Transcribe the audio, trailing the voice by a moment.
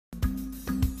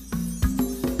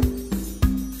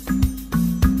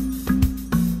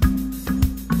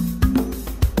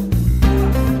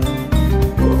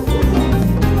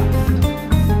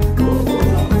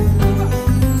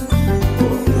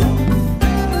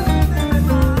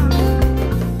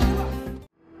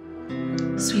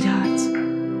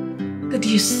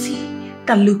you see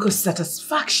the look of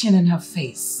satisfaction in her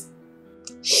face?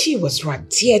 She was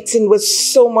radiating with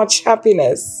so much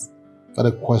happiness. But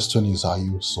the question is, are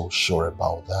you so sure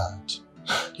about that?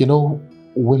 You know,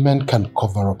 women can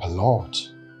cover up a lot.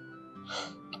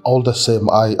 All the same,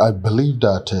 I believe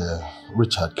that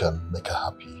Richard can make her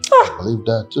happy. I believe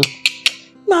that.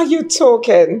 Now you're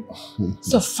talking.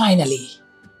 So finally,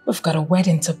 we've got a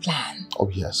wedding to plan. Oh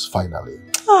yes, finally.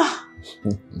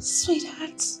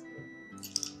 Sweetheart,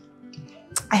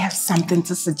 I have something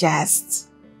to suggest.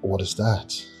 What is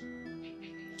that?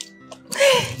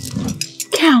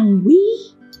 Can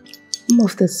we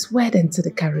move this wedding to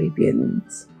the Caribbean?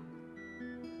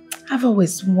 I've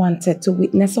always wanted to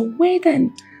witness a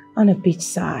wedding on a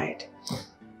beachside.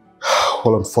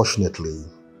 Well, unfortunately,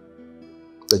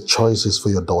 the choice is for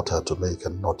your daughter to make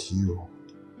and not you.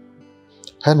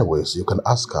 Anyways, you can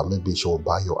ask her, maybe she will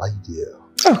buy your idea.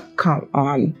 Oh, come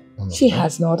on. She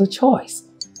has no other choice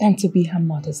than to be her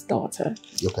mother's daughter.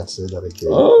 You can say that again.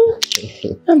 Oh,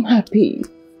 I'm happy.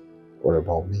 What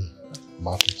about me? I'm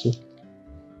happy too.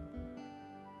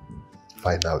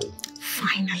 Finally.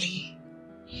 Finally.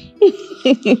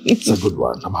 It's a good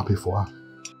one. I'm happy for her.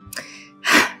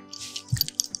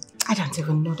 I don't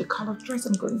even know the color of dress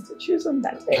I'm going to choose on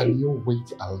that day. Can you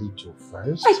wait a little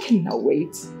first? I cannot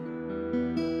wait.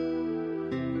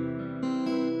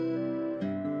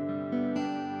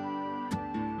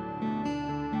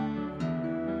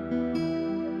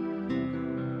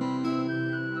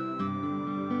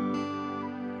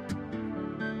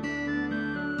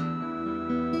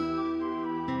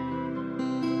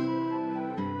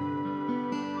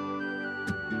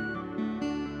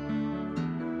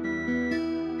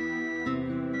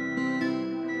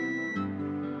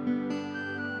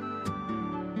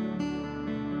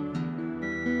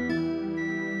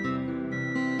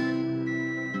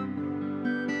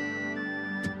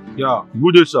 Yeah,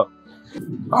 good day, sir.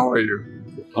 How are you?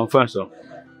 I'm fine, sir.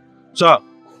 Sir,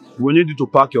 we need you to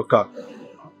park your car.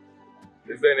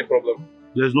 Is there any problem?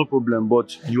 There's no problem,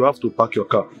 but you have to park your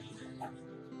car.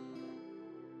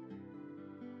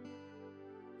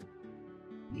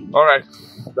 All right.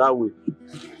 That way.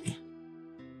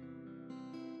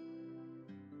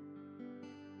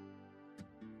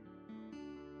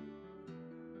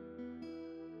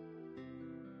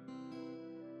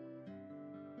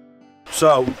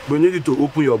 Sir, we need you to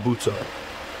open your boot, sir.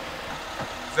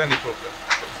 Is there any problem?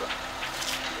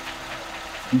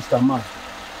 Mr. Man,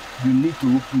 you need to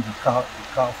open the car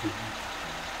for you.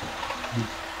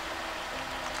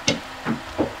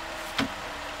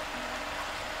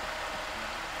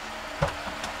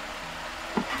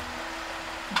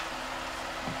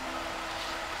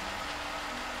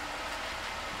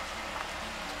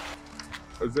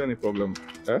 Is there any problem?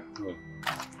 Eh? No.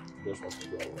 Just want to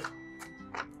go away.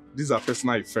 These are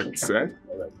personal effects, eh?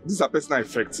 These are personal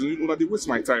effects. You know, they waste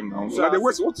my time now. Sir, they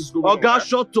waste what is going on? Guys,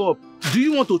 shut up. Do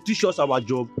you want to teach us our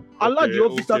job? Allow the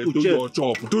officer to do check. your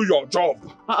job. Do your job.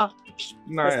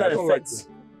 Nah, I don't like effects.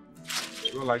 this.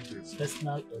 I don't like this.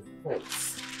 Personal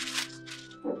effects.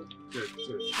 Check.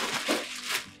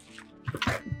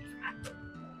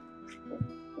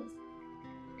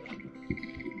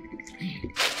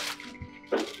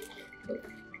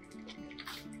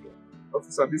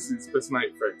 Officer, this is personal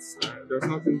effects. There's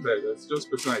nothing there. It's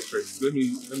just personal effects. Let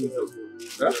me tell you.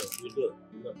 Yeah?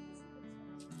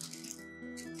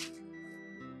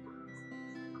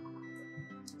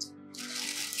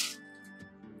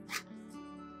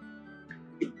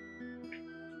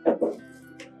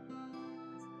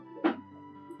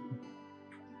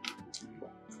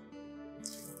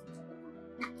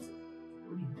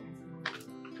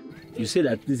 You say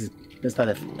that this is personal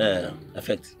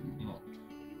effect.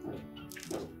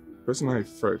 Personal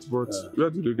effects, but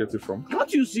where did you get it from?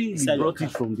 Can't you see you brought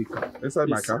it from the car? Inside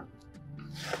my car?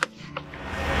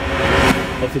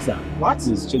 Officer, What?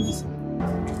 please check this.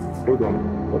 Hold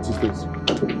on. What is this?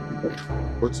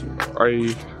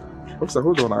 Officer,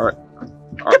 hold on.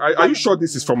 Are you sure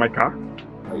this is from my car?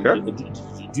 Yeah?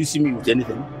 Do you see me with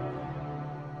anything?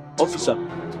 Officer,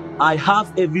 I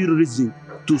have every reason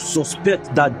to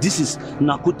suspect that this is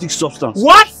narcotic substance.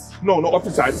 What? No,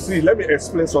 officer, see, let me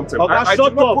explain something. I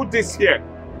did not put this here.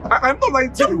 I'm not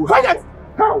lying to you.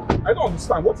 How? I don't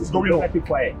understand what is going on. Keep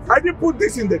quiet. I didn't put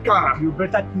this in the car. You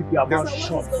better keep your mouth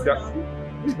shut.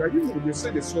 I didn't know they say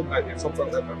they sold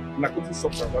substance, narcotic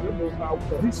substance. I don't know how.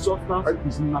 This substance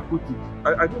is narcotic.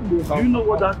 I don't know how. Do you know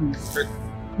what that means?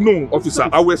 No, officer,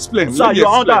 I will explain. Sir, you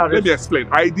are under arrest. Let me explain.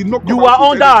 I did not. You are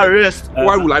under arrest.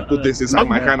 Why would I put this inside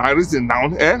my car? I reason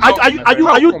down. Eh?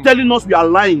 Are you telling us we are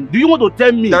lying? Do you want to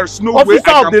tell me, There's no way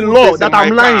officer I of can the put law, this that in my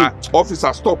I'm lying? car.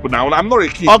 Officer, stop now. I'm not a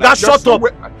kid. Oga, shut up.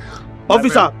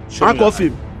 Officer, handcuff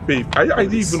him. Babe, I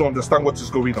didn't even understand what is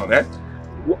going on, eh?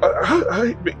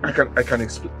 I can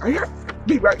explain.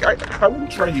 Babe, I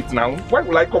won't try it now. Why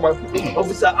will I come out?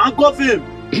 Officer, handcuff him.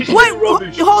 Wait,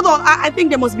 hold on. I think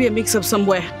there must be a mix-up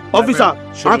somewhere. Officer,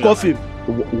 handcuff him.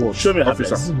 What? Show me,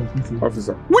 officer.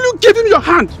 Officer. Will you give him your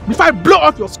hand before I blow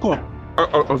off your skull?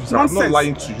 Officer, I'm not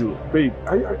lying to you. Babe,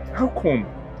 how come?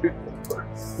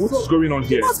 What is going on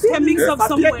here? There must be a mix-up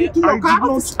somewhere.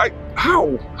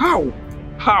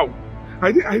 How?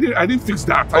 I didn't fix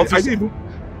that. I didn't even...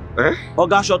 Eh?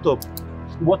 Oga, shut up.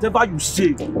 Whatever you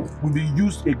say will be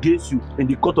used against you in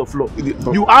the court of law.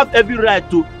 You have every right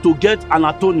to get an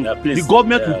attorney. Yeah, the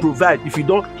government will provide if you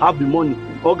don't have the money.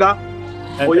 Oga,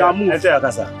 Oya, move. Enter your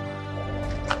casa.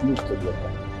 Move to the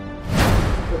other.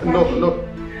 No.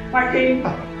 Paki.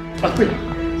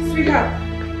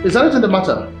 Sweetheart. Is that anything the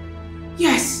matter?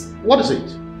 Yes. What is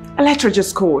it? A letter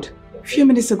just called a few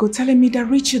minutes ago telling me that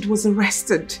Richard was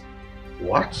arrested.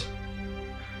 What?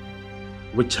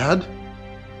 Richard?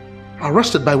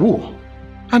 Arrested by who?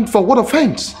 And for what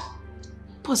offense?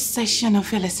 Possession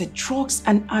of illicit drugs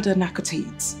and other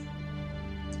narcotics.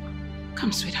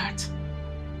 Come, sweetheart.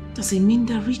 Does it mean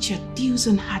that Richard deals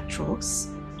in hard drugs?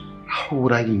 How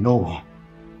would I know?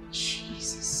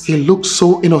 Jesus. He looks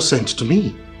so innocent to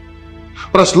me.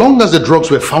 But as long as the drugs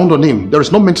were found on him, there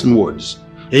is no mention words.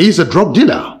 He is a drug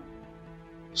dealer.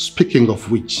 Speaking of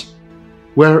which,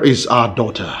 where is our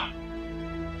daughter?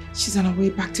 She's on her way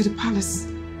back to the palace.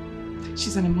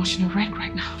 She's an emotional wreck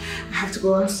right now. I have to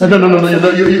go outside. No,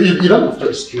 you don't have to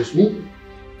excuse me.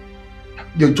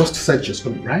 You just said she's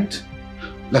coming, right?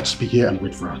 Let's be here and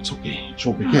wait for her. It's okay.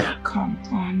 She'll be here. Come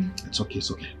on. It's okay.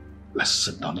 Let's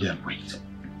sit down here and wait.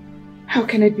 How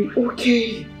can it be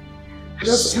okay?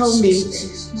 Just tell me.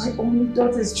 My only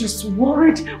daughter is just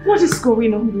worried. What is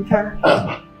going on with her?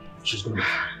 She's gonna be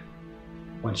fine.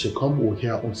 When she comes, we'll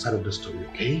hear our own side of the story,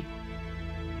 okay?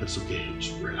 It's okay.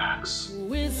 Just relax.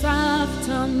 Who is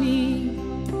after me?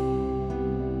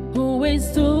 Who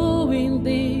is doing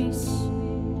this?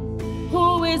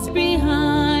 Who is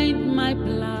behind my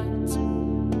plot?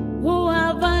 Who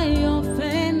have I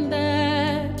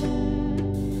offended?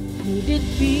 Could it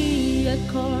be a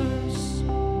curse?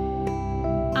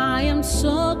 I am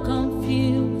so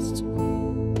confused.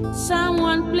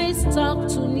 Someone please talk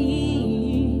to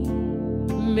me.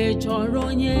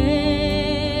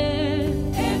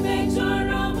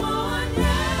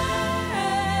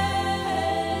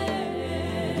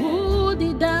 Who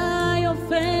did I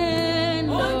offend?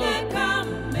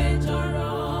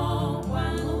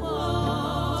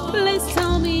 Please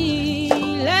tell me,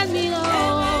 let me know.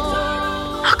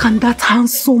 How can that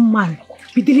handsome man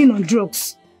be dealing on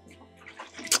drugs?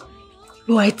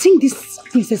 Oh, I think this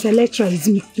Princess Electra is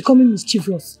becoming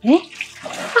mischievous. Eh?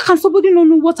 How can somebody not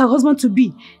know what her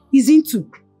husband-to-be is into?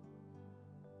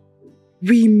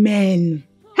 Women.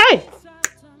 Hey!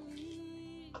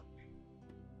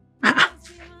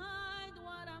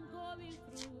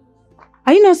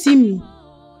 Are you not seeing me?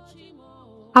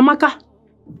 Amaka?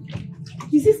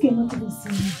 Is this girl not even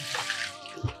seeing me?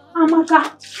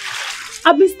 Amaka?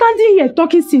 I've been standing here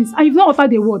talking since and you've not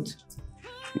uttered a word.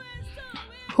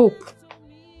 Hope.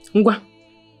 Ngwa.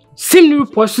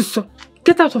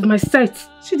 Get out of my sight.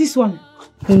 See this one.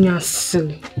 Onya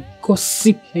silly.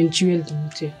 Gossip Nigerian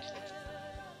limited.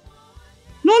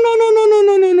 No.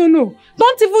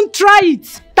 Don't even try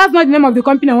it. That's not the name of the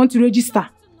company I want to register.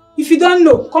 If you don't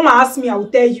know, come and ask me, I will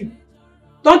tell you.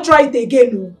 Don't try it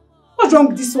again, no. What's wrong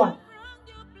with this one?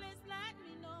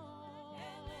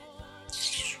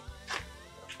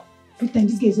 Every time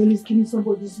this guy is always killing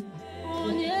somebody's name.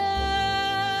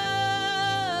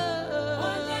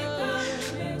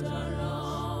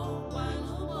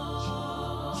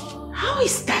 How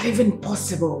is that even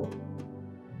possible?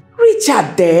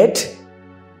 Richard dead?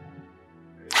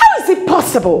 How is it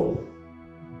possible?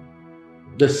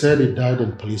 They said he died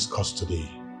in police custody.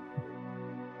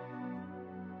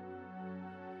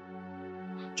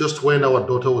 Just when our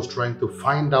daughter was trying to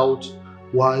find out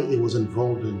why he was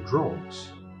involved in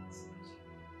drugs.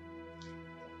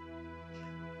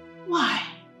 Why?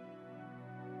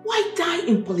 Why die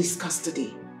in police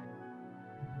custody?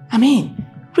 I mean,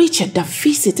 Richard that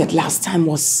visited last time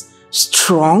was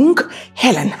strong,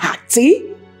 hale and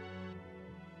hearty.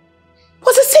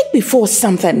 Was he sick before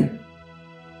something?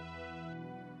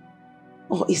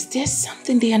 Or is there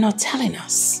something they are not telling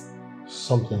us?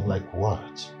 Something like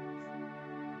what?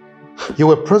 You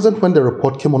were present when the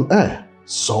report came on air,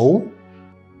 so?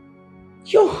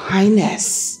 Your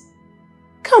Highness,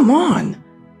 come on.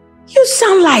 You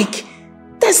sound like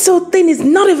this whole thing is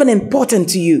not even important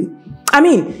to you. I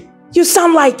mean, you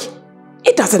sound like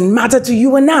it doesn't matter to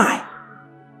you and I.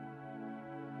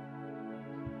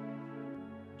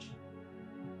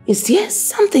 Is there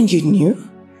something you knew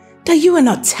that you were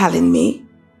not telling me?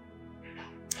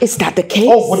 Is that the case?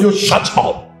 Oh, will you shut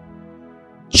up?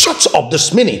 Shut up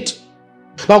this minute.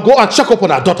 Now go and check up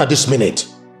on our daughter this minute.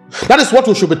 That is what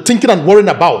we should be thinking and worrying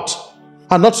about,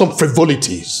 and not some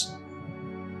frivolities.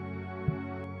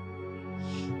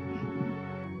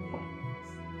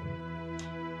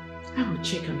 I will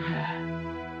check on her.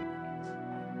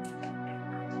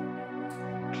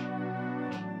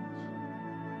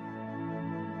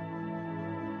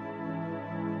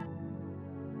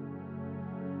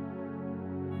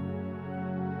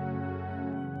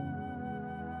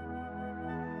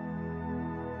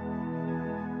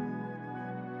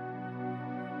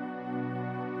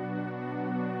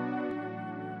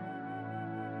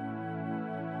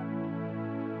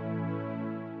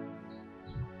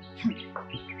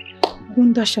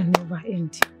 Wonder shall never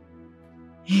end.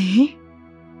 Eh?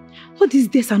 All these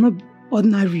days are not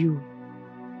ordinary.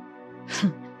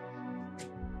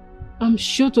 I'm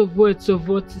short of words of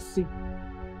what to say.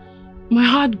 My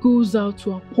heart goes out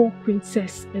to our poor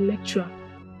princess, Electra.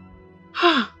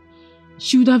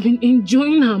 She would have been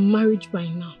enjoying her marriage by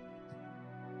now.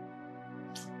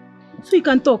 So you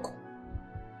can talk.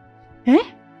 Eh?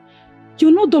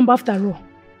 You're not dumb after all.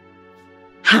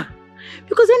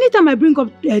 Because anytime I bring up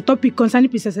a topic concerning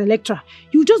Princess Electra,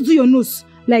 you just do your nose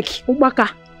like Obaka.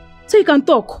 So you can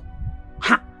talk.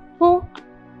 Oh.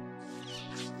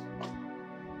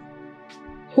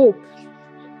 Hope.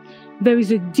 There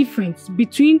is a difference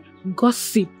between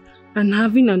gossip and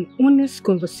having an honest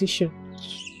conversation.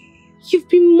 You've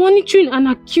been monitoring and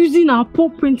accusing our poor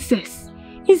princess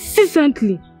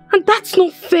incessantly, and that's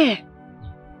not fair.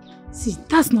 See,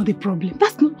 that's not the problem.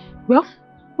 That's not... Well,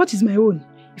 what is my own?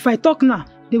 If I talk now,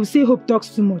 they will say Hope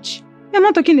talks too much. I'm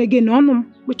not talking again. No.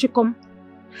 But you come.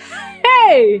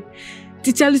 Hey!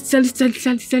 Tell.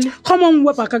 Come on,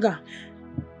 Wapakaga.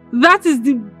 That is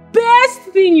the best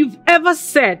thing you've ever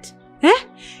said. Eh?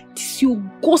 This your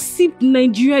gossip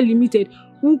Nigeria Limited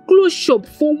will close shop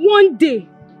for one day.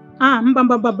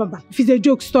 If it's a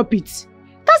joke, stop it.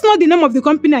 That's not the name of the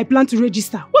company I plan to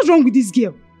register. What's wrong with this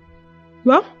girl?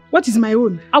 Well, what is my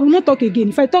own? I will not talk again.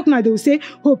 If I talk now, they will say,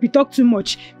 Hope, you talk too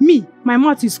much. Me, my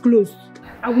mouth is closed.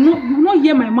 You will not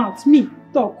hear my mouth. Me,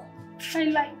 talk. I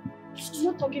lie. I'm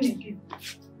not talking again.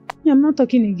 Yeah, I'm not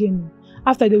talking again.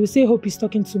 After they will say, Hope is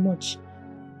talking too much.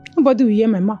 Nobody will hear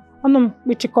my mouth. Oh no,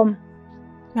 wait, you come.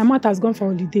 My mouth has gone for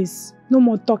holidays. No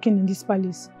more talking in this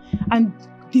palace. And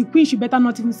the queen should better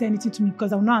not even say anything to me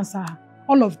because I will not answer her.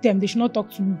 All of them, they should not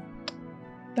talk to me.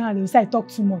 Then they will say I talk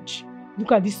too much.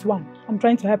 Look at this one. I'm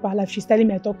trying to help her life. She's telling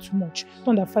me I talk too much.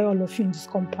 Don't fire all of you in this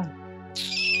compound.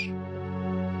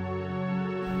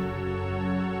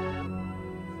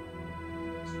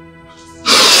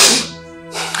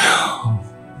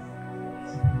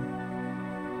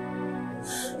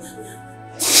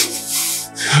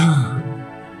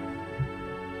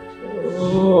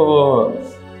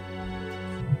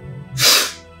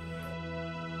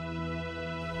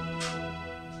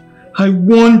 I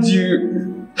warned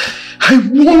you. I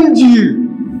warned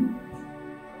you.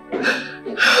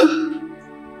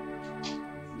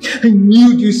 I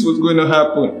knew this was going to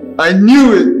happen. I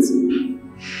knew it.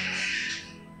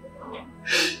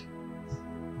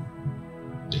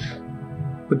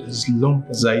 But as long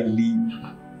as I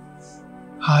live,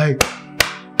 I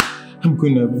am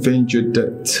going to avenge your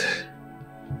death.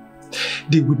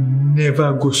 They would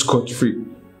never go scot-free.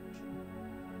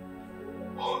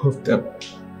 All of them.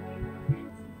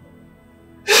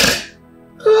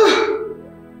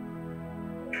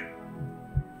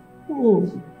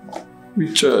 Oh,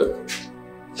 Richard.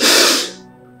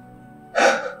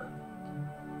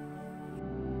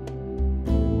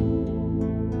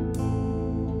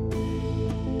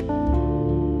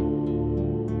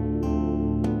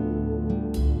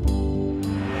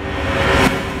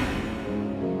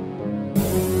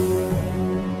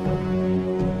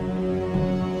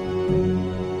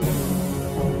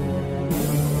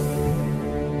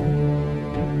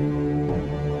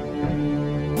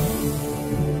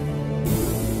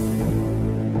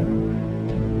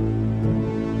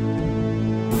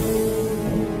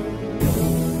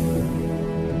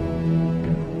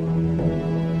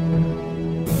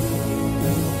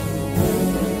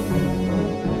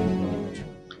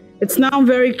 It's now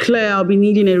very clear I'll be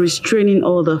needing a restraining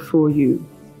order for you.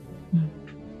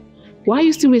 Why are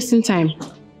you still wasting time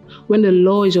when the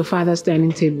law is your father's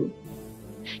dining table?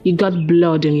 You got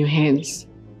blood on your hands.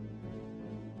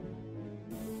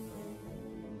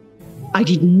 I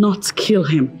did not kill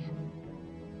him.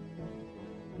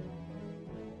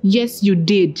 Yes, you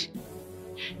did.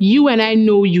 You and I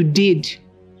know you did.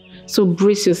 So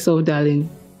brace yourself, darling.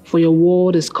 for your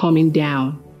world is coming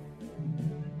down.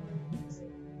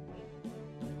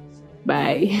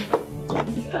 Bye.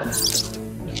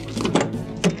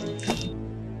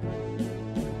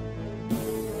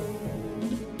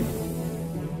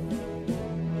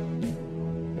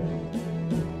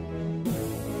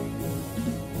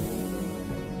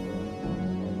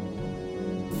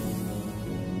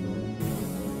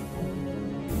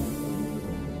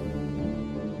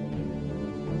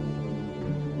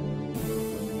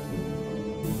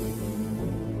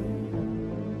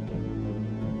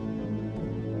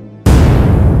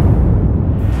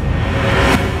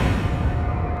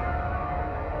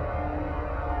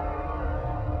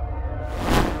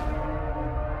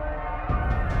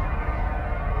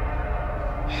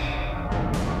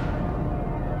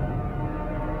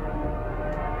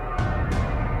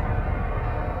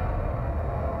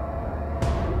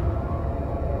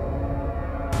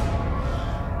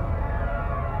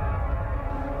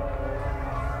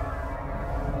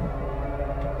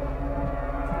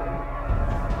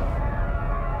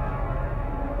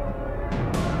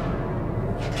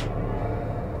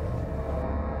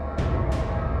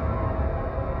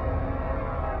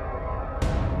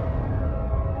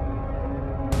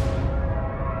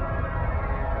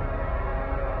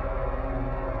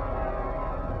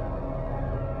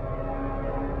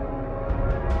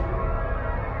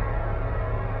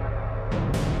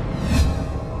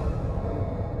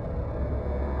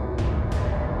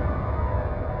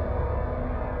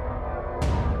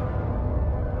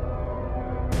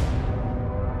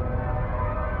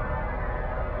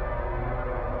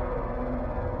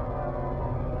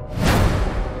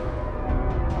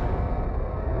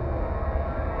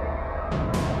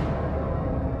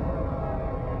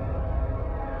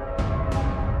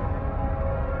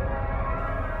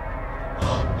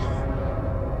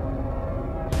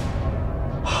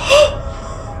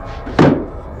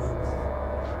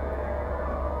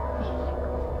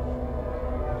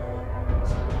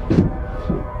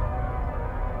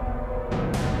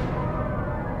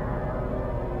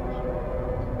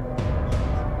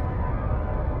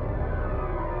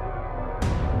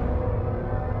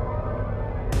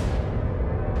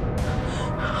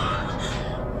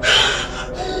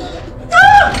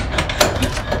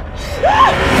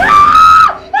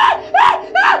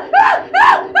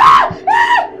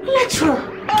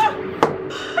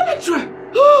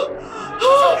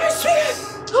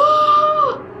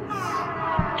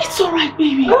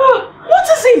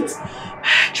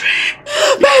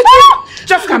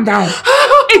 Down.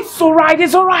 It's alright.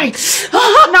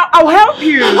 Now I'll help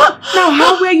you. Now,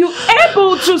 how were you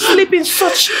able to sleep in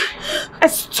such a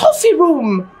stuffy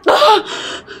room?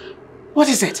 What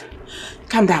is it?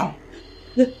 Calm down.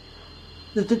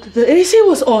 The AC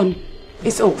was on.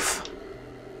 It's off.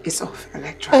 It's off,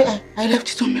 Electra. I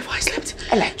left it on before I slept.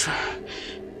 Electra,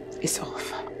 it's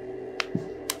off.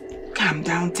 Calm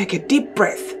down, take a deep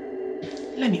breath.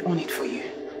 Let me on it for you.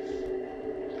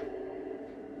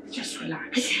 Just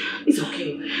relax. It's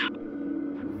okay.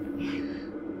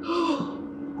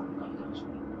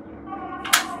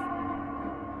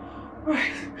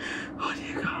 Right. Oh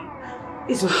dear God.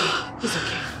 It's okay. It's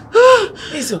okay.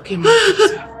 It's okay, my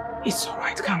daughter. It's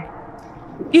alright. Come.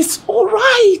 It's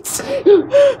alright.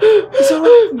 It's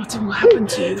alright. Nothing will happen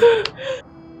to you.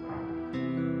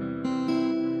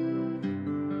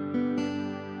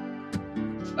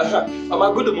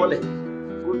 Mama, good morning.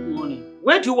 Good morning.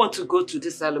 Where do you want to go to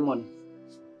this early morning?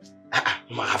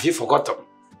 Mama, have you forgotten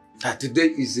that today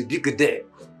is a big day?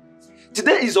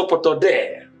 Today is Opoto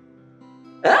Day.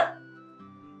 Huh?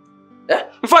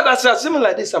 In fact, as I seem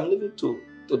like this, I'm leaving to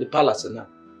the palace now.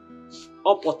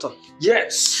 Opoto?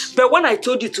 Yes. But when I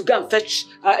told you to go and fetch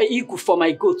Igu for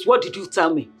my goats, what did you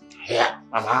tell me? Yeah,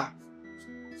 Mama.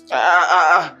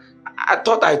 I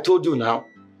thought I told you now.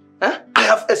 Huh? I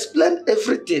have explained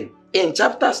everything in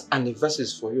chapters and in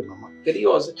verses for you, Mama.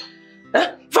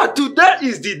 For today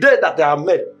is the day that I am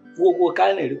made.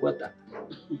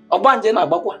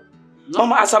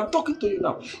 Mama, as I'm talking to you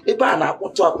now,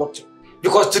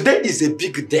 because today is a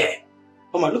big day.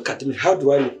 Mama, look at me. How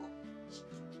do I look?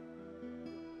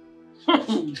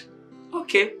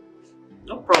 Okay.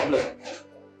 No problem.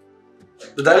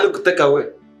 Did I look take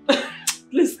away?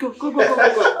 Please go.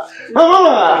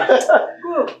 Mama!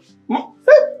 Go.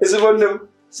 Is it one name?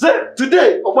 Say,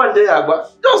 today or one day,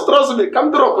 just trust me.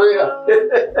 Come drop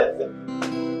here.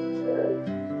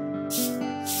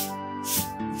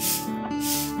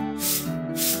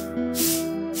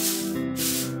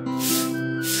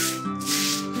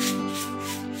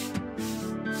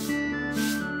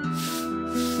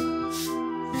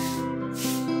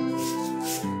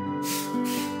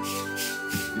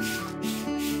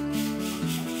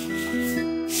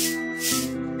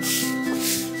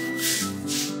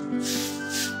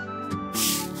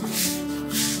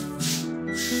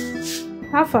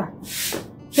 Alpha,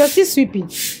 you're still sweeping.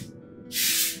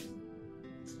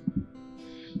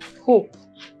 Hope,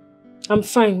 I'm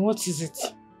fine. What is it?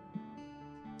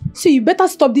 See, you better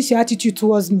stop this your attitude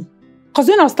towards me. Because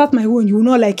when I start my own, you will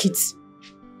not like it.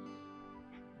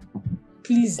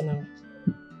 Please now.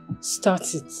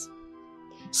 Start it.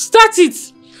 Start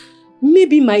it!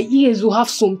 Maybe my ears will have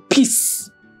some peace.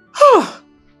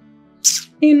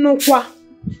 Inokwa.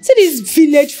 See this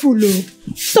village fool.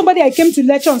 Somebody I came to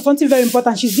lecture on something very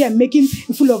important. She's there making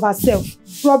a fool of herself.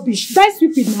 Rubbish. Die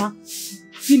stupid now.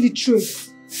 Really true.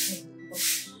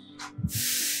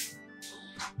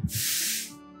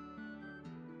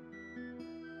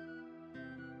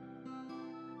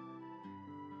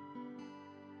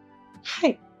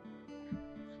 Hi.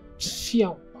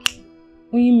 Fiao.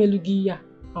 Onye melugi ya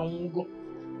anwugo.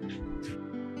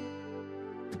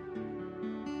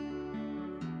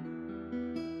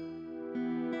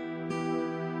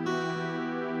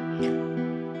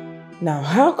 Now,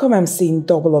 how come I'm seeing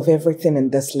double of everything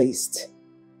in this list?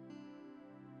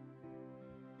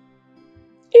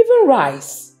 Even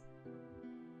rice.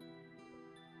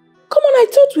 Come on, I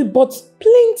thought we bought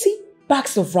plenty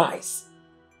bags of rice.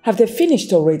 Have they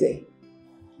finished already?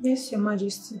 Yes, Your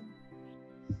Majesty.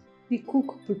 The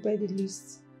cook prepared the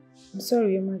list. I'm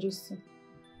sorry, Your Majesty.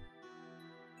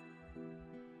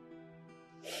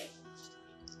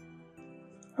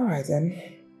 All right then.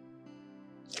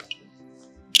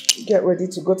 Get ready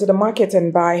to go to the market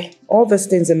and buy all these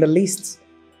things in the list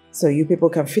so you people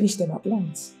can finish them at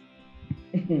once.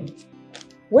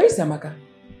 Where is Amaka?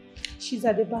 She's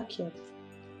at the backyard.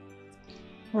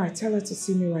 All right, tell her to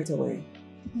see me right away.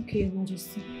 Okay, Your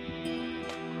Majesty.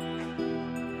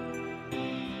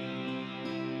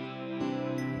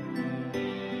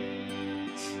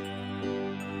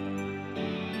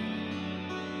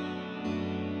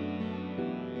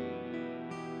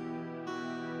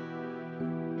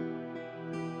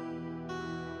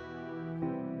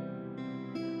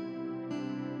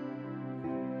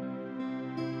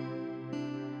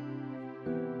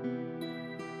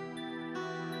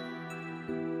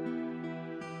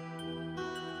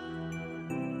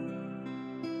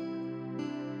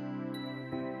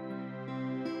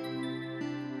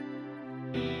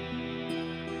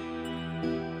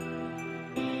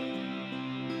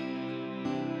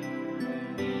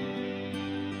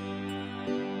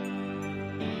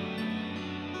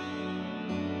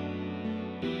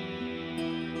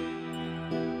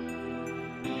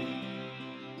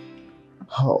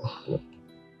 How?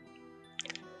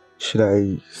 Should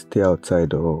I stay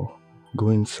outside or go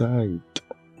inside?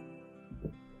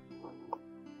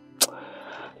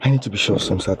 I need to be sure of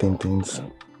some certain things,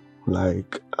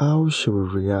 like how she will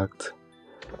react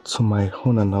to my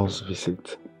unannounced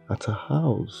visit at her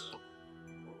house.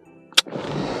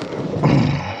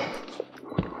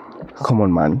 Come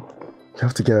on, man. You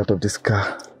have to get out of this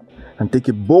car and take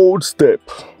a bold step.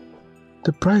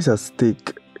 The price at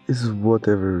stake is worth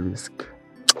every risk.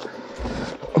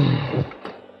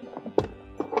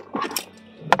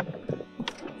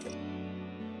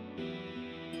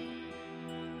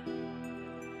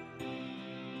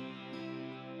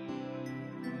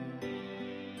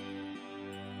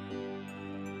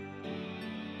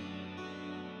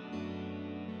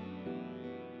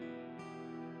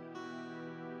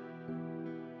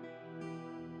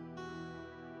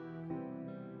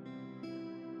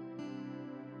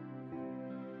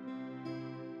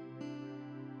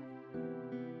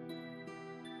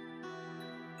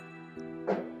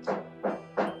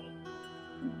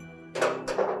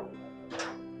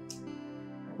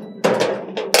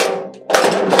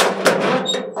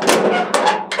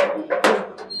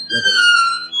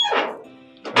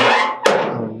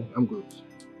 I'm good.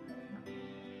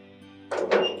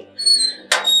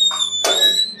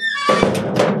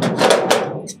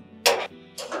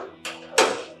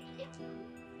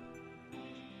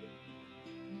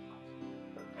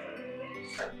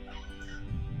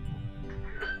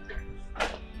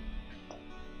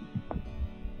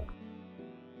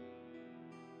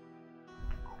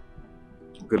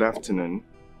 Good afternoon.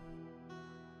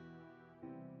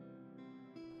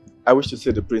 I wish to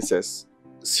see the princess.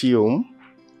 See you home.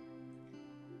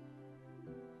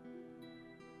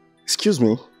 Excuse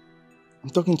me. I'm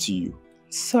talking to you.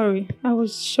 Sorry, I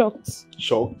was shocked.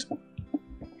 Shocked?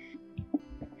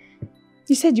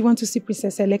 You said you want to see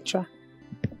Princess Electra.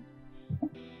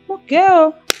 Okay.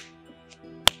 Oh.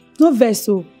 No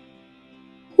vessel.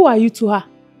 Who are you to her?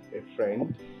 A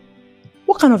friend.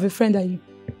 What kind of a friend are you?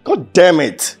 God damn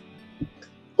it!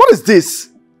 What is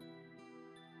this?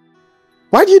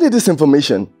 Why do you need this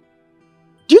information?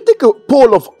 Do you take a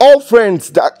poll of all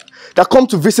friends that come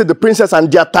to visit the princess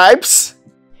and their types?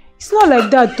 It's not like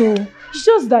that though. It's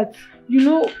just that, you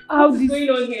know how What's this... going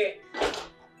on here?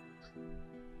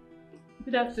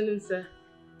 Good afternoon, sir.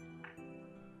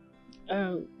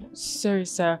 Sorry,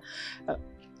 sir.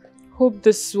 Hope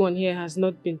this one here has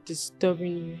not been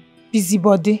disturbing you.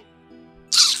 Busybody.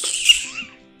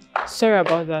 Sorry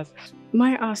about that.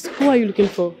 May I ask, who are you looking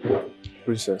for?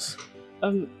 Princess.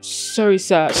 Sorry,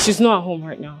 sir. She's not at home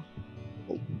right now.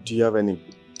 Do you have any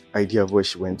idea of where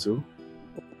she went to?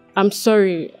 I'm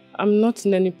sorry. I'm not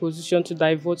in any position to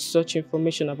divulge such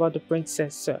information about the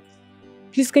princess, sir.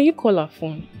 Please, can you call her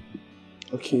phone?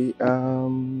 Okay,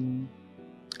 and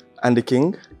the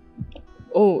king?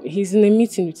 Oh, he's in a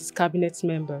meeting with his cabinet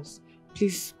members.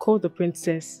 Please call the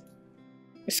princess.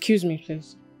 Excuse me,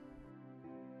 please.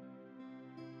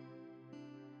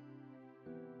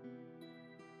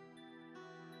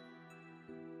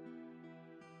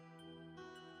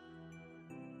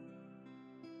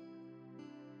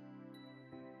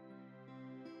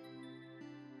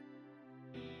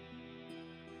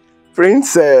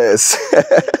 Princess!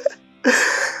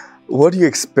 What do you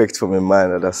expect from a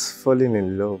man that has fallen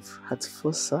in love at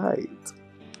first sight?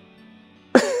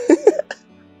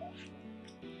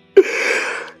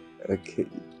 Okay.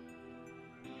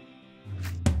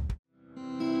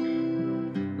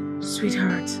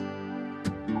 Sweetheart,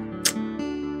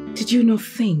 did you not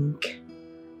think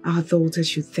our daughter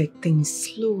should take things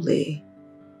slowly?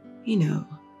 You know,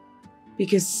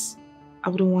 because I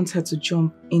wouldn't want her to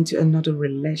jump into another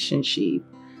relationship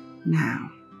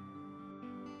now.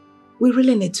 We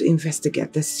really need to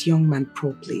investigate this young man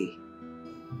properly.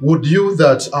 Would you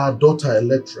that our daughter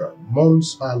Electra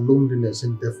mourns her loneliness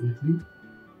indefinitely?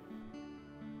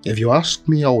 If you ask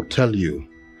me, I will tell you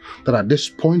that at this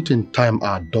point in time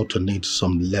our daughter needs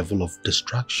some level of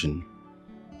distraction.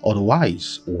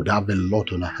 Otherwise, we would have a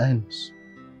lot on our hands.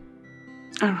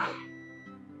 Oh,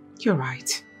 you're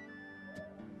right.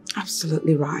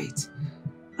 Absolutely right.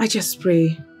 I just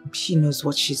pray she knows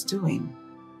what she's doing.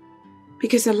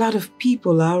 Because a lot of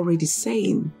people are already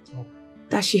saying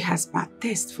that she has bad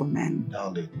taste for men.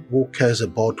 Darling, who cares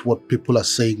about what people are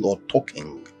saying or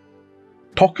talking?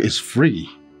 Talk is free.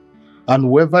 And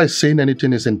whoever is saying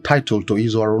anything is entitled to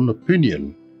his or her own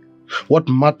opinion. What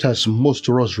matters most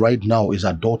to us right now is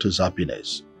our daughter's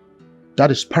happiness.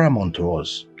 That is paramount to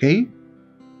us, okay?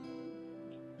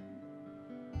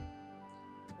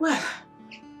 Well,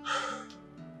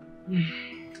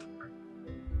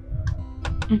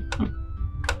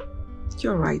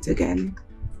 you're right again.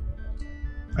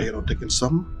 Are you not taking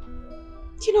some?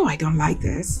 You know I don't like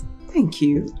this. Thank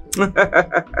you.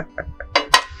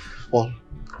 Well,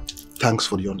 thanks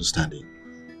for the understanding.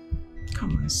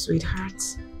 Come on, sweetheart.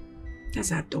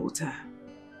 That's our daughter.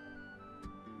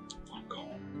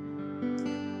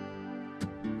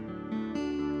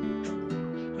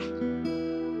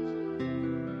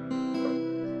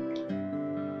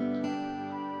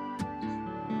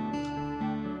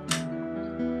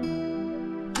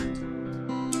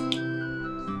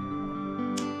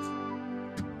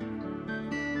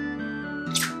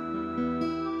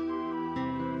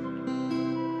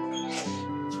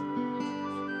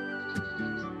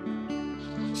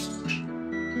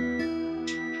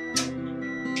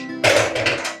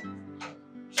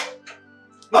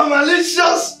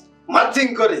 Mamalicious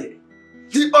Martin Curry.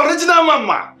 The original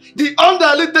mama. The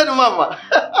undiluted mama.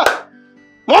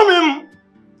 Mommy.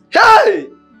 Hey.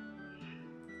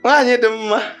 Why you the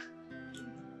mama?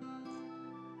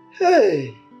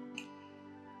 Hey.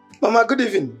 Mama, good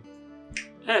evening.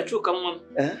 Hey, true, come on.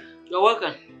 Eh? You're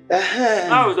welcome.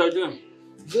 How is you doing?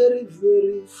 Very,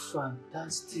 very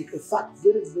fantastic. In fact,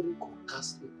 very, very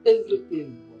fantastic.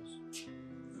 Everything was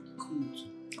good.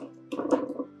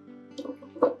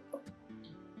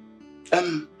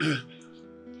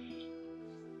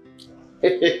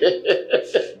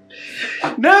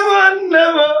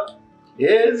 Never,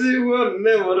 yes, it will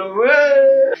never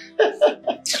away.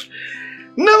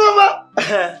 Never, ma.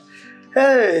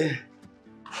 Hey.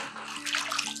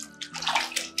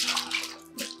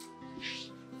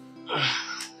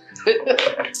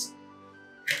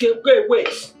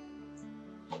 Wait.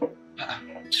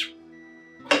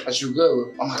 I should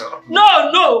go. Oh my God.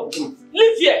 No.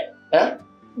 Leave here. Huh?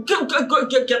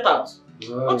 Get out.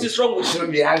 Whoa. What is wrong with you? You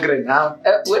shouldn't be angry now.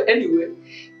 Well, anyway,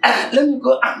 let me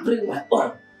go and bring my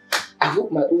own. I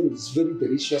hope my own is very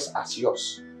delicious as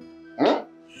yours. Huh?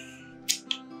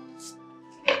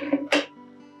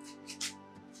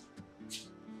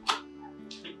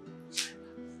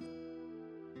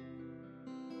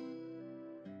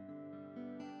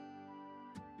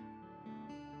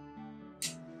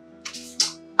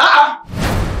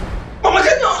 Mama,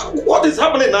 what is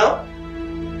happening now?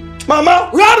 Mama,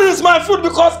 where is my food?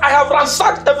 Because I have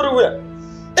ransacked everywhere,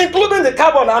 including the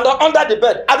cupboard and under the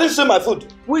bed. I didn't see my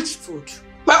food. Which food?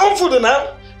 My own food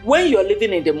now. When you're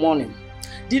leaving in the morning,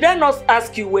 did I not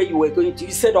ask you where you were going to?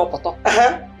 You said Opoto.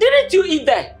 Didn't you eat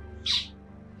there?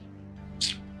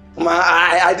 Mama,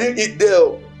 I didn't eat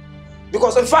there.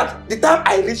 Because in fact, the time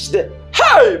I reached there,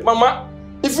 hey, Mama,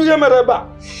 if you remember,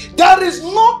 there is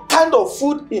no kind of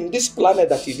food in this planet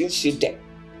that you didn't see there.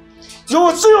 You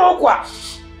will see okwa,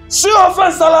 see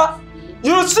ofensala,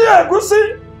 you will see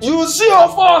egusi, you will see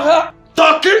ofoha,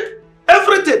 turkey,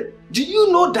 everything. Do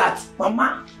you know that,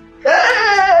 Mama?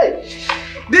 Hey!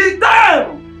 The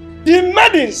time the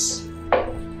maidens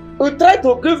will try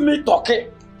to give me turkey,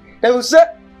 they will say,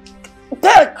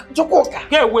 take chokoka.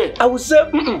 Get away. I will say,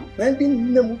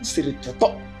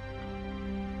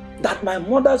 that my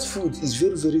mother's food is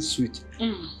very, very sweet.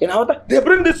 In order, they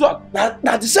bring this one.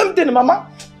 That's the same thing, Mama.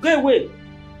 Get away.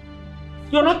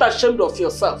 You're not ashamed of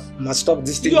yourself. Must stop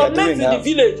this thing. Your mates in the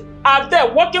village are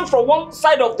there walking from one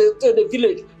side of the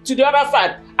village to the other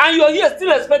side, and you're here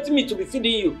still expecting me to be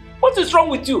feeding you. What is wrong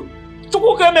with you?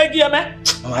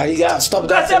 Maria, stop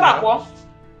that.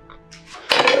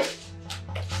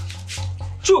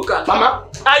 Chuka, Mama,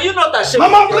 are you not ashamed?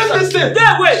 Mama, bring this thing.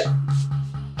 Get away.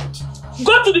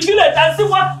 Go to the village and see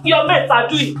what your mates are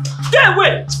doing. Get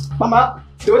away. Mama,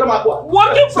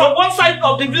 walking from one side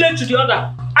of the village to the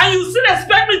other, and you still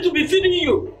expect me to be feeding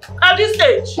you at this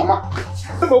stage? Mama,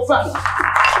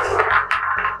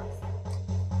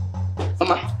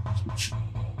 Mama,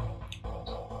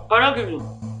 I'm not giving you.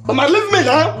 Mama, leave me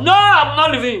now. No, I'm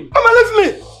not leaving you. Mama, leave me.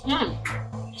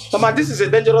 Mama, this is a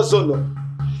dangerous zone. No?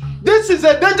 This is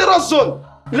a dangerous zone.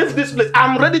 Leave this place.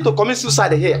 I'm ready to commit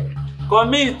suicide here.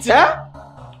 Commit? Yeah?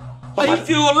 Mama, if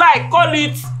you like, call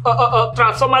it a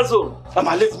transformer zone.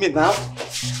 Mama, leave me now.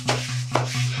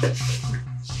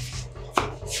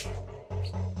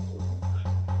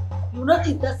 You not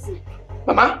eat that thing.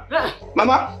 Mama?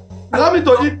 Mama? Allow me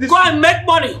to eat this. Go and make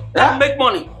money. Yeah? Make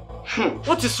money.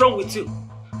 What is wrong with you?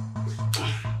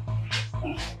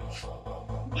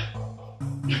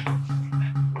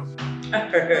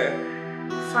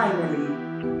 Finally,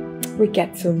 we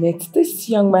get to meet this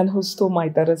young man who stole my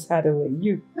daughter's heart away.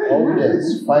 You. Oh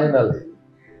yes, finally.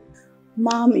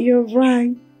 Mom, you're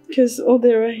right. Because all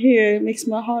they are here makes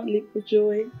my heart leap with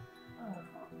joy.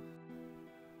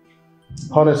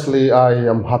 Honestly, I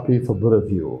am happy for both of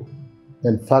you.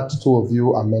 In fact, two of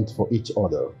you are meant for each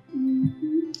other.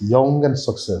 Young and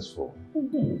successful.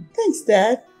 Thanks,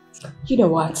 Dad. You know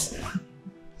what?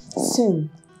 Soon,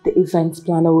 the event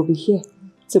planner will be here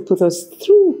to put us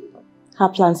through her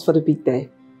plans for the big day.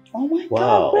 Oh my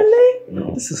Wow. God,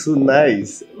 really? This is so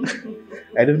nice.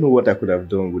 I don't know what I could have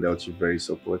done without your very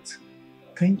support.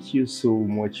 Thank you so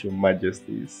much, Your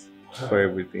Majesties, for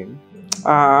everything.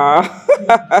 Oh,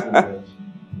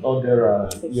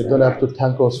 you don't have to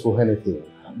thank us for anything.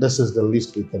 This is the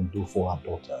least we can do for our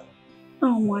daughter.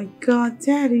 Oh my God,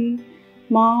 Daddy.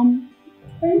 Mom,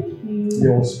 thank you.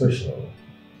 You're special.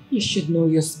 You should know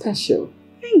you're special.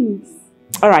 Thanks.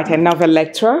 All right, another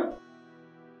lecturer.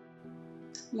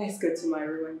 Let's go to my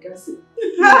room and gossip.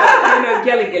 You know,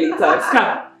 girly talks.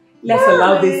 Come, let's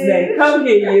allow this man. Come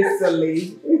here, you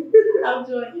silly. I'll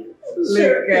join you.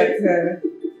 Look at her.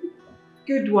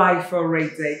 Good wife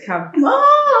already. Come. Mom!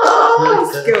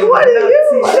 Let's go. What are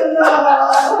you?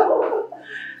 No.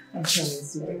 I'm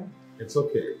telling you. It's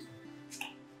okay.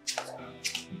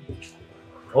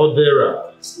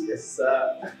 Odera. Yes,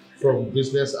 sir. From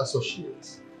business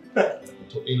associates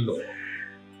to in-law.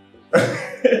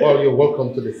 Well, you're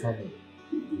welcome to the family.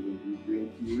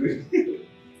 Thank you.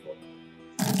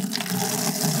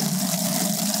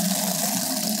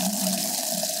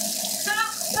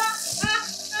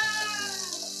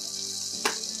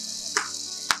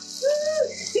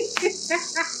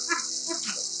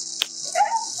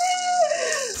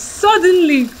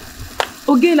 Suddenly,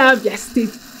 Ogena Abia State,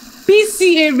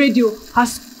 PCA Radio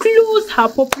has closed her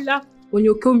popular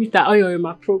Onyokomita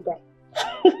Oyorima program.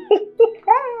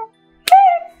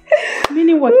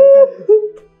 Meaning what?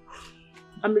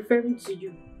 I'm referring to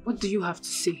you. What do you have to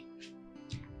say?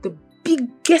 The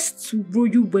biggest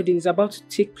royal wedding is about to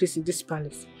take place in this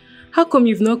palace. How come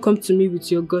you've not come to me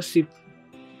with your gossip?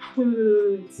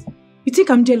 You think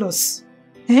I'm jealous?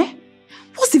 Eh?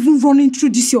 What's even running through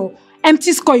this your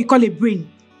empty skull you call a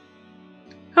brain?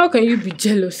 How can you be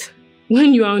jealous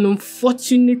when you are an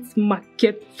unfortunate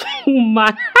market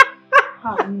woman?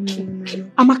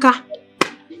 Amaka,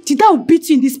 did I beat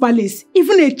you in this palace?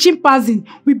 Even a chimpanzee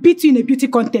will beat you in a beauty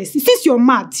contest. Since you're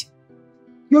mad.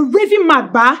 You're raving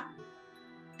mad, ba?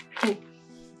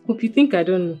 Hope you think I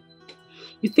don't know.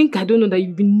 You think I don't know that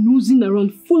you've been nosing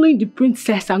around, following the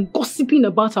princess and gossiping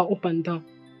about her up and down?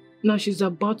 Now she's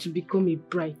about to become a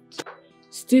bride.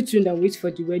 Stay tuned and wait for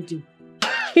the wedding.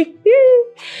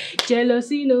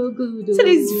 Jealousy no good. See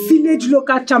this village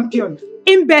local champion.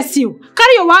 Imbecile.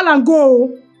 Carry your wall and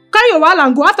go. Carry your wall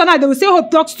and go. After that, they will say Hope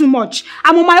talks too much.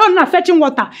 I'm on my own now fetching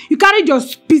water. You carried your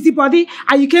busy body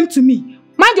and you came to me.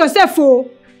 Mind yourself, oh.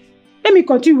 Let me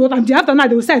continue what I'm doing. After that,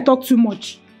 they will say I talk too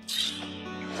much.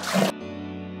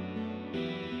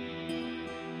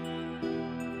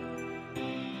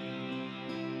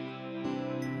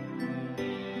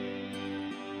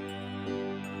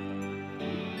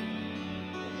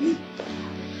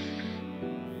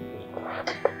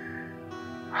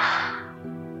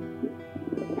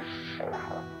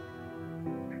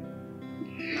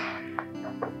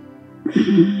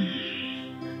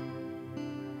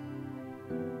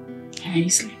 Hey,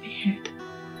 sleepyhead.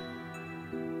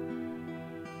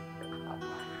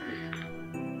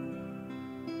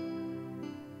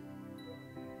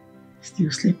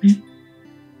 Still sleeping?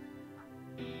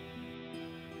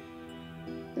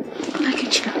 I can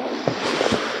check.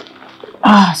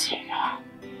 Ah, there you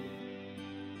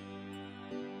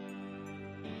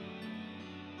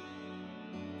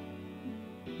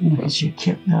go. Look at your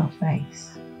cute little face.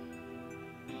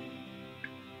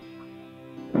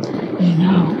 You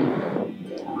know,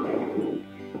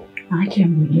 I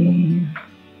can't believe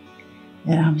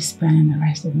that I'll be spending the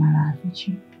rest of my life with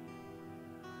you.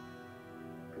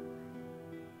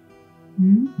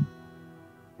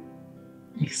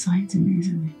 Exciting,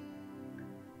 isn't it?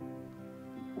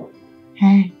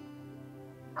 Hey,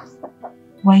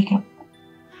 wake up.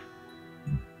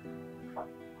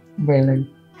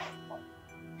 Really?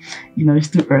 You know, it's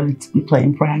too early to be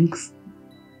playing pranks.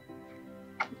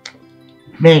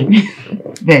 Baby,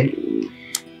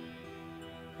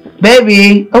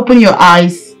 baby, open your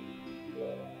eyes.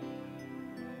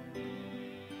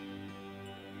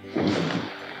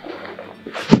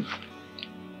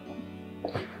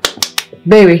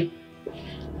 Baby.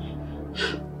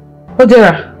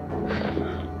 Odera.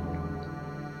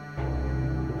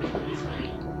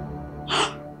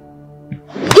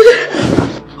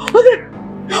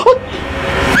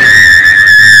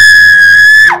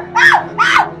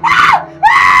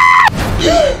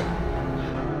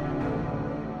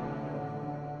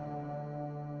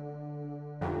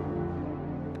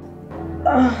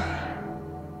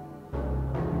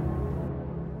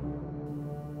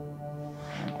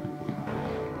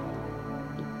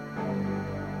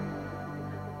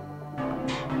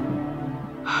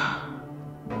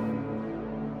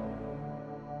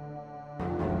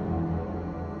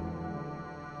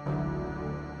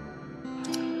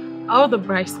 All the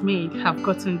bridesmaids have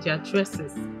gotten their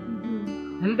dresses.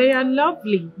 And they are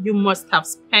lovely. You must have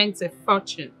spent a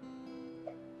fortune.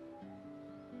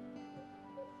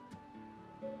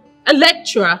 A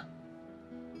lecturer?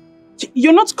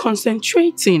 You're not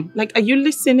concentrating. Like, are you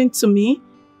listening to me?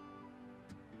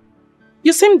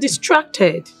 You seem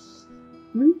distracted.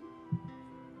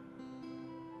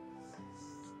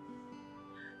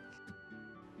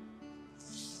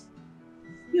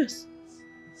 Yes.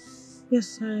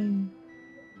 Yes, I'm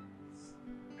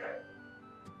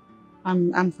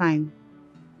fine.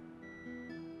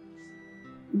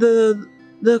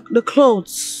 The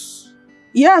clothes.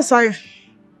 Yes,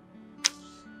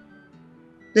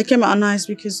 they came out nice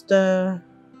because the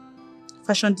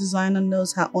fashion designer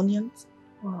knows her onions.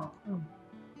 Oh.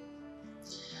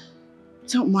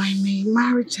 Don't mind me.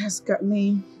 Marriage has got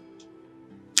me.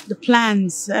 The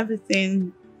plans,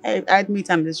 everything. I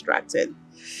admit I'm distracted.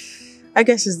 I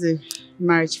guess it's the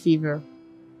marriage fever.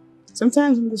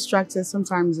 Sometimes I'm distracted,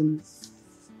 sometimes I'm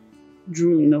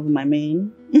drooling over my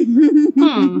man.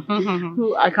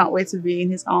 Who I can't wait to be in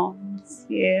his arms.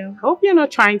 Yeah. Hope you're not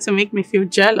trying to make me feel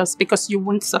jealous because you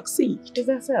won't succeed. Is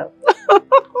that so?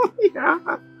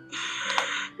 Yeah.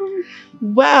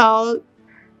 Well,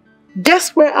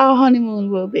 guess where our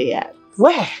honeymoon will be at?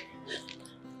 Where?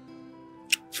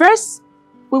 First,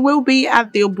 we will be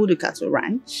at the Obudikato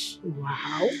Ranch.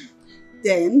 Wow.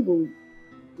 Then we'll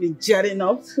be jetting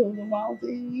up to the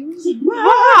Maldives.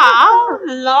 Wow!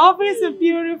 Love is a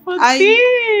beautiful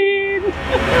thing.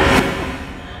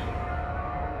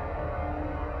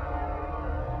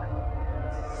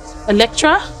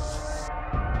 Electra?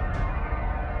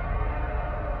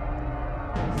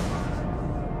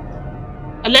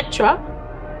 Electra?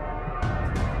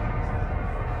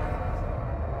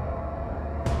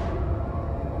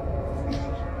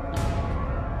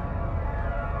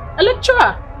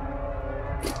 Electra!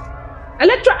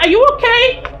 Electra, are you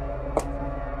okay?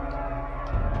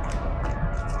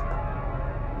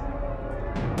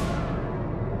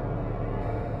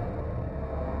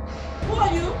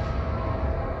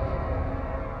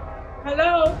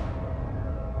 Hello?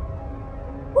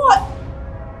 What?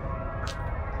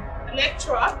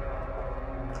 Electra?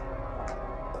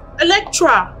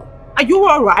 Electra, are you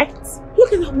alright?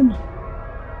 Look at that woman.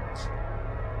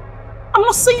 I'm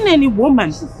not seeing any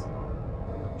woman.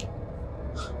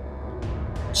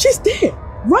 She's there,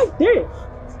 right there.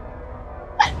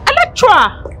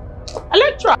 Electra!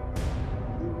 Electra!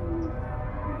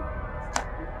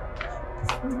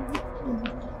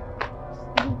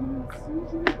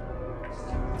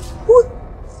 Who?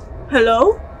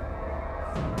 Hello?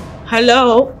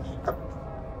 Hello?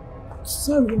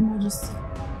 Sorry, Your Majesty.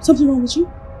 Something wrong with you?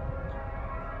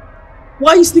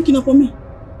 Why are you sneaking up on me?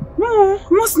 No,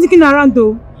 I'm not sneaking around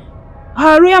though.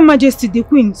 Her Royal Majesty, the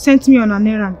Queen, sent me on an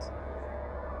errand.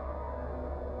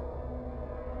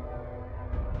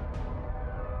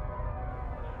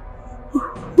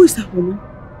 Who is that woman?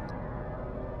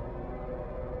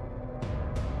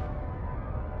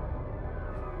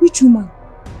 Which woman?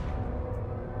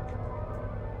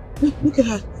 Look at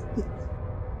her.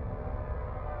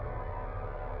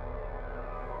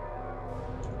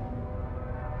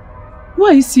 Who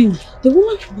are you seeing? The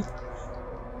woman.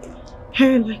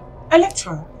 Her, like,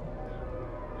 Electra.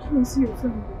 What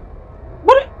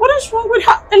is wrong with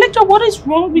her? Electra, what is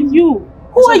wrong with you?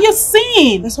 Who are you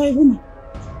seeing? That's why a woman.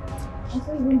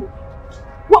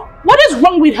 What is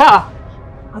wrong with her?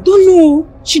 I don't know.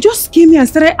 She just came here and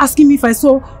started asking me if I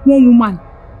saw one woman.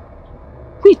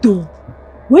 Wait though.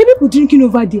 Where are people drinking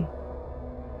over there?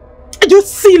 Are you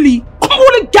silly? Come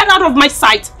on, get out of my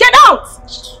sight. Get out!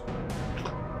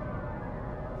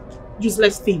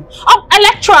 Useless thing. Oh,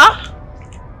 Electra!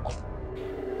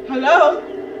 Hello?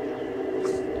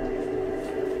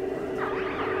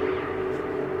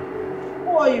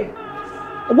 Who are you?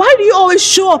 Why do you always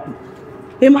show up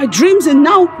in my dreams and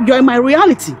now you're in my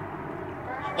reality?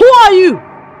 Who are you?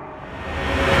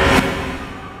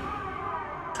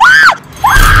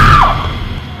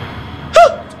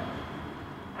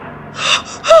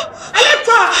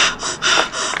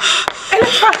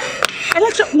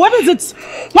 Electra, what is it?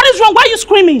 What is wrong? Why are you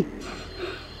screaming?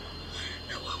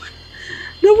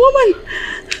 The woman.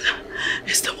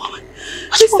 It's the woman.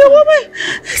 It's the woman.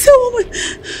 It's the woman.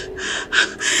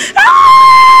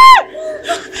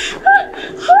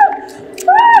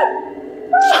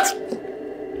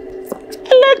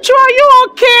 Electra, are you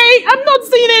okay? I'm not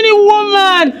seeing any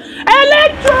woman.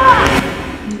 Electra!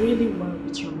 I'm really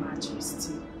worried, Your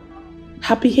Majesty.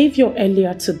 Her behavior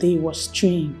earlier today was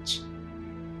strange.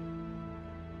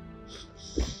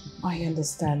 I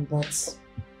understand, but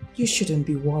you shouldn't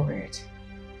be worried.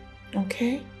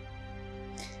 Okay?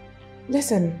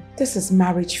 Listen, this is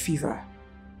marriage fever.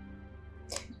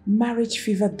 Marriage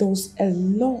fever does a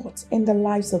lot in the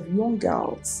lives of young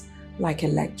girls like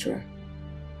Electra.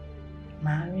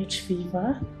 Marriage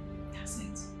fever? That's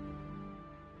it.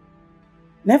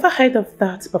 Never heard of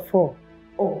that before.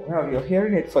 Oh, well, you're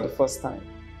hearing it for the first time.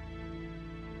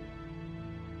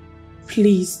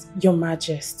 Please, Your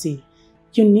Majesty,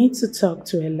 you need to talk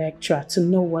to Electra to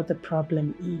know what the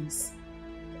problem is.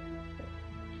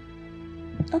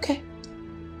 Okay,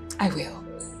 I will.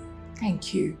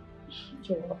 Thank you.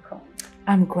 You're welcome.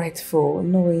 I'm grateful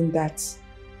knowing that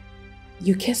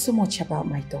you care so much about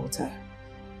my daughter.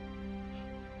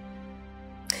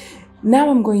 Now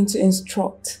I'm going to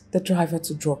instruct the driver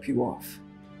to drop you off.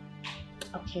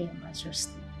 Okay, Your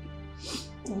Majesty.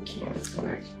 Thank you.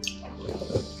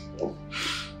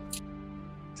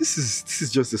 This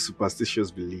is just a superstitious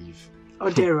belief.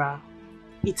 Odera,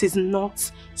 it is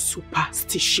not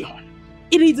superstition.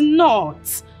 It is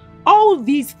not. All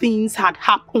these things had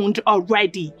happened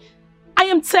already. I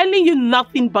am telling you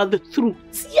nothing but the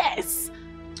truth. Yes.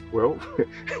 Well,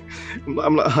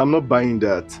 I'm not buying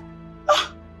that.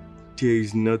 There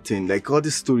is nothing. Like, all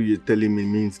this story you're telling me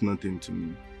means nothing to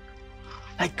me.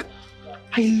 Like,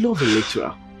 I love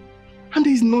Electra. And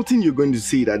there is nothing you're going to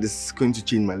say that is going to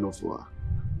change my love for her.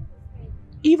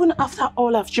 Even after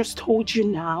all I've just told you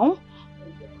now?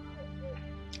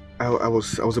 I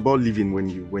was about leaving when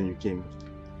you came.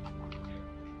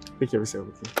 Take care of yourself,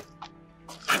 okay?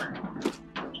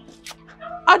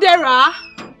 Odera!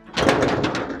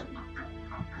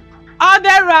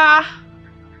 Odera!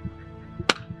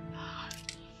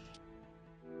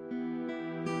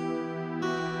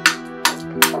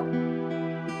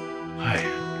 Hi.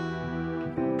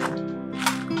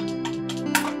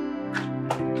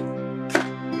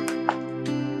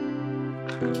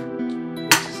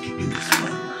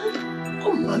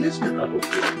 Come on, let's get out of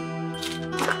here.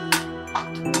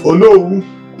 Oh no!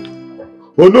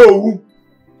 Oh no!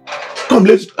 Come,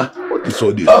 let's. What is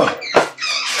all this?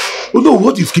 Oh no,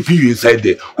 what is keeping you inside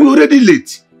there? We're already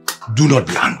late. Do not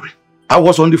be angry. I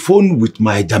was on the phone with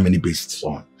my Germany-based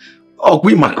son.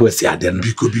 We Makwesi then.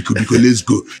 Biko, let's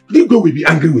go. Biko will be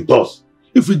angry with us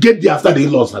if we get there after the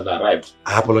in-laws have arrived.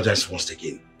 I apologize once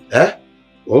again. Eh?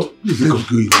 Well, let's go. Let's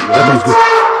go.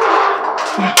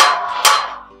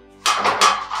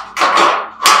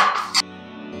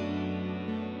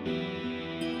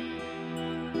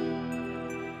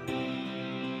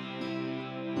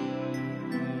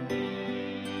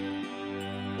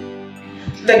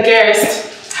 The guests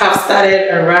have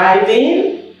started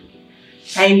arriving,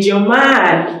 and your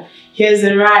man, he has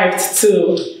arrived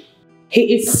too.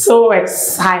 He is so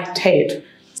excited,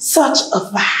 such a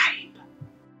vibe.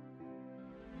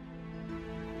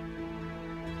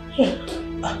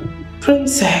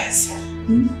 Princess,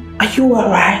 are you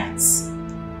alright?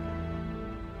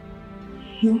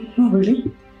 No, not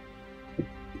really.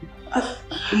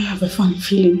 I have a funny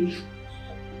feeling.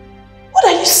 What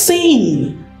are you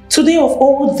saying? Today of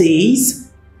all days,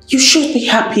 you should be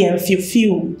happy and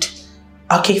fulfilled.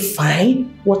 Okay,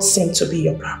 fine. What seemed to be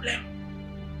your problem?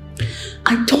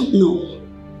 I don't know.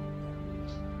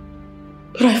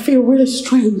 But I feel really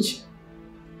strange.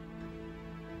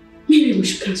 Maybe we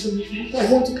should cancel the event. I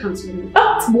want to cancel it.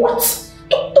 What?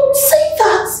 Don't say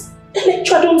that.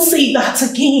 Electra, don't say that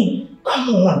again.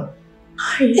 Come on.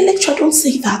 Electra, don't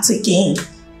say that again.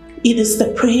 It is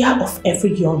the prayer of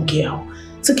every young girl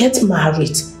to get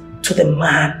married to the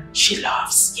man she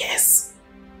loves. Yes.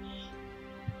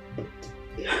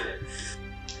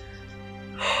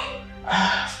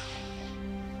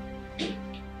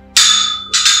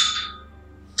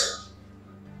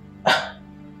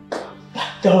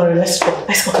 Don't worry, let's go.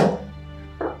 Let's go.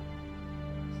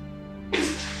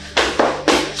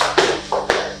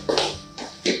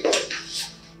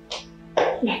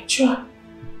 Lecture.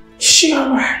 Is she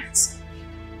alright?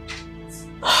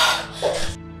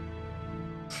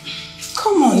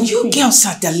 Come on, you girls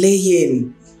are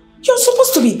delaying. You're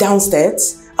supposed to be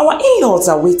downstairs. Our in-laws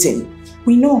are waiting.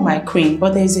 We know, my queen,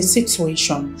 but there's a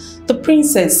situation. The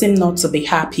princess seems not to be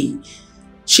happy.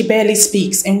 She barely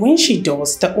speaks, and when she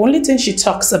does, the only thing she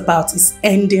talks about is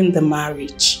ending the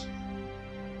marriage.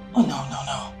 Oh, no.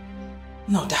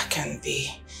 No, that can't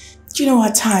be. You know,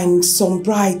 at times, some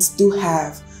brides do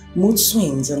have mood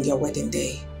swings on their wedding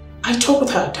day. I told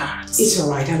her that. It's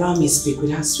alright, allow me to speak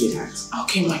with her, sweetheart.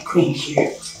 Okay, my queen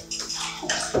here.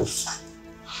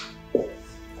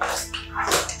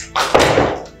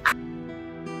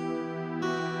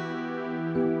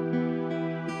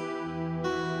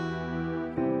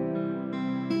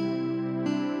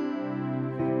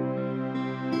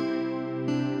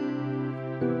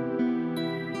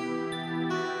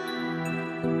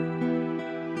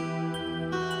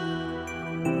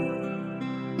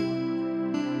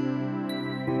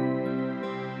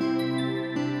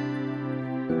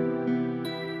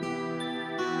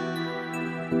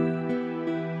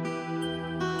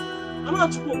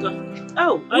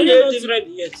 Oh, are you not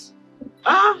ready yet?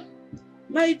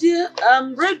 My dear,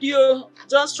 I'm ready.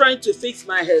 Just trying to fix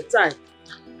my hair tie.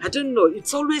 I don't know.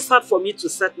 It's always hard for me to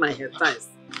set my hair ties.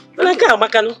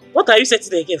 What are you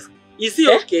setting again? Is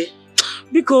it okay?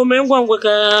 Because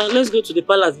let's go to the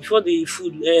palace before the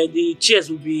food, the chairs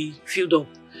will be filled up.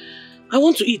 I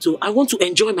want to eat. I want to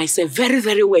enjoy myself very,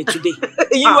 very well today.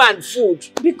 You and food.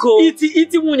 Because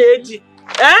it's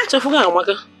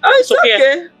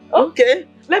okay. Okay.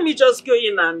 Let me just go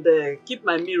in and keep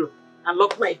my mirror and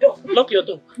lock my door. Lock your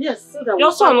door. Yes. So that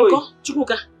your son,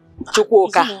 Chukwuka.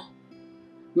 Chukwuka.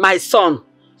 My son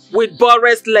with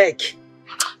Boris leg.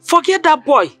 Forget that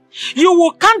boy. You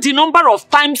will count the number of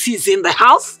times he's in the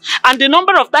house and the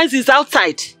number of times he's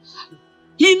outside.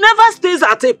 He never stays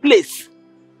at a place.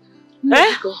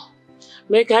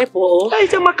 Make I for I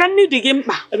say makani di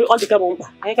gimpa. All the come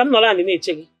I come no land in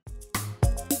check.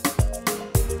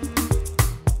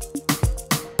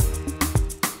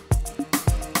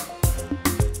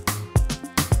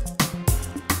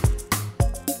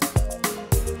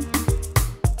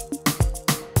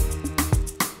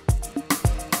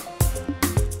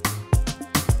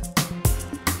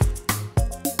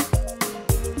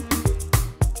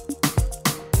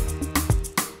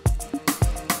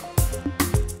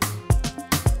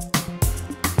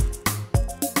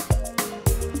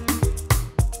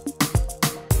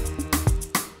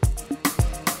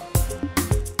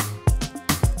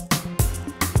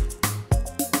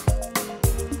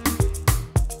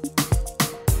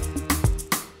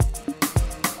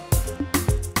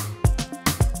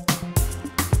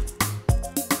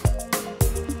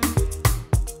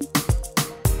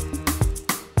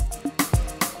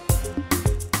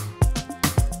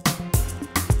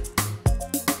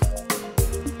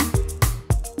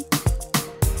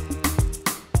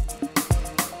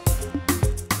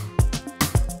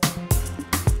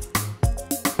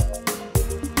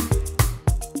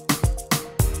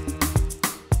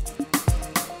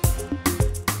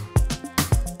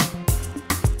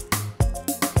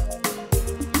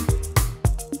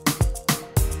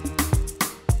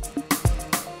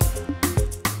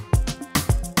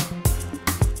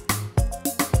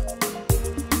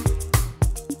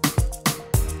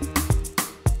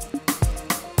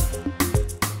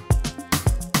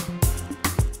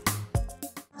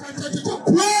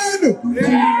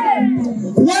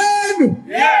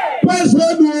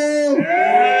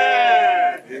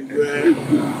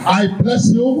 I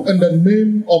bless you in the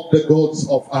name of the gods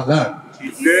of our land.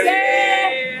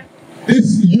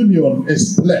 This union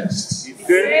is blessed.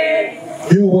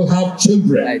 You will have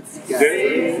children,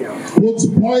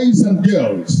 both boys and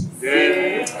girls,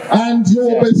 and you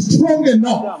will be strong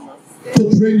enough to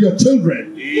train your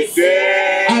children,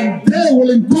 and they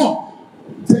will in turn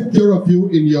take care of you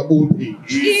in your old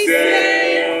age.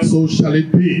 So shall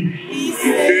it be.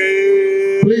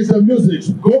 Please, the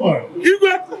music, go on.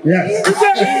 Yes.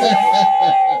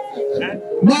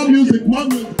 More music, more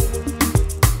music.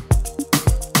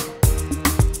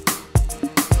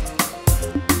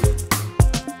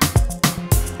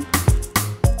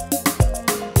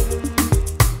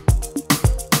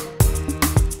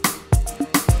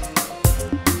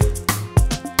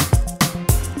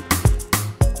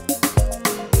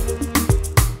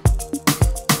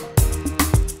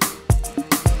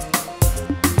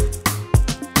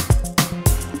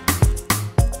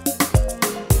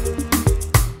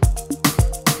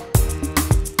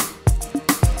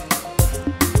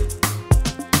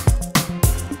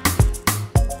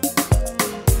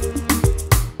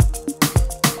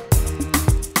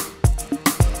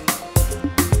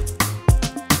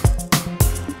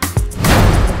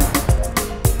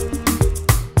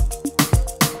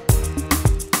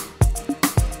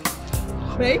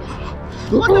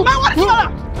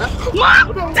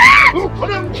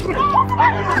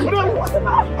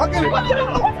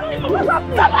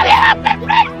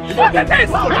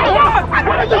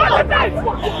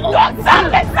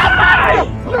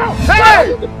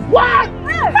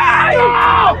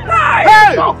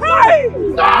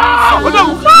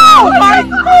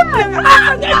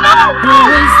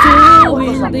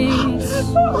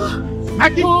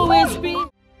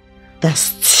 That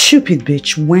stupid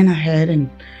bitch went ahead and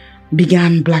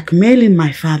began blackmailing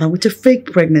my father with a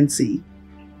fake pregnancy.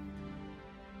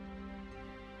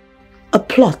 A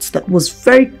plot that was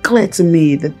very clear to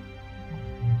me that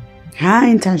her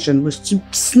intention was to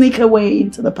sneak her way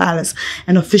into the palace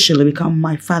and officially become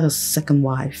my father's second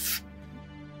wife.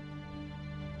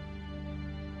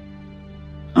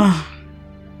 Oh,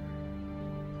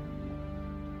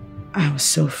 I was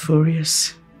so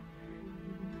furious.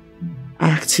 I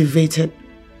activated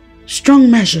strong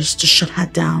measures to shut her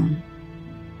down.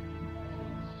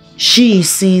 She,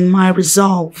 seeing my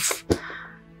resolve,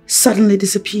 suddenly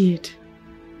disappeared.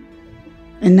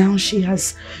 And now she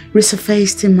has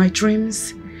resurfaced in my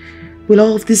dreams with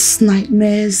all of these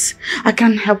nightmares. I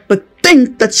can't help but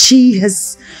think that she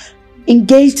has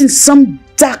engaged in some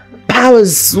dark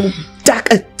powers or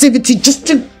dark activity just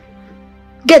to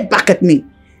get back at me.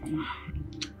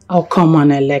 Oh, come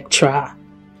on, Electra.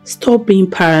 Stop being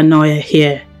paranoid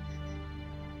here.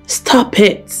 Stop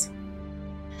it.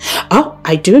 Oh,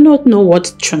 I do not know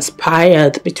what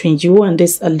transpired between you and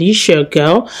this Alicia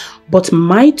girl, but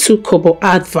my 2 kobo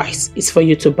advice is for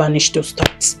you to banish those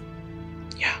thoughts.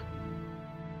 Yeah.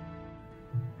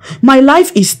 My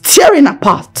life is tearing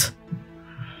apart.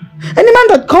 Any man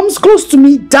that comes close to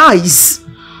me dies.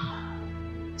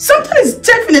 Something is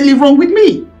definitely wrong with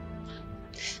me.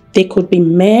 They could be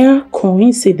mere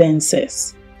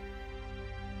coincidences.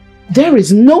 There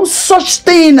is no such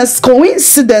thing as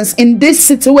coincidence in this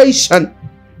situation.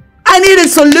 I need a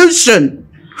solution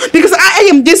because I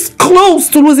am this close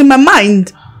to losing my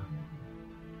mind.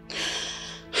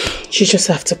 You just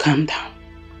have to calm down.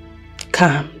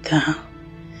 Calm down.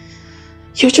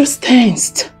 You're just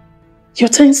tensed. You're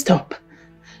tensed up.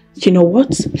 You know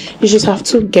what? You just have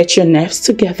to get your nerves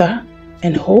together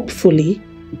and hopefully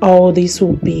all this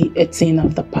will be a thing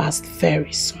of the past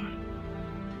very soon.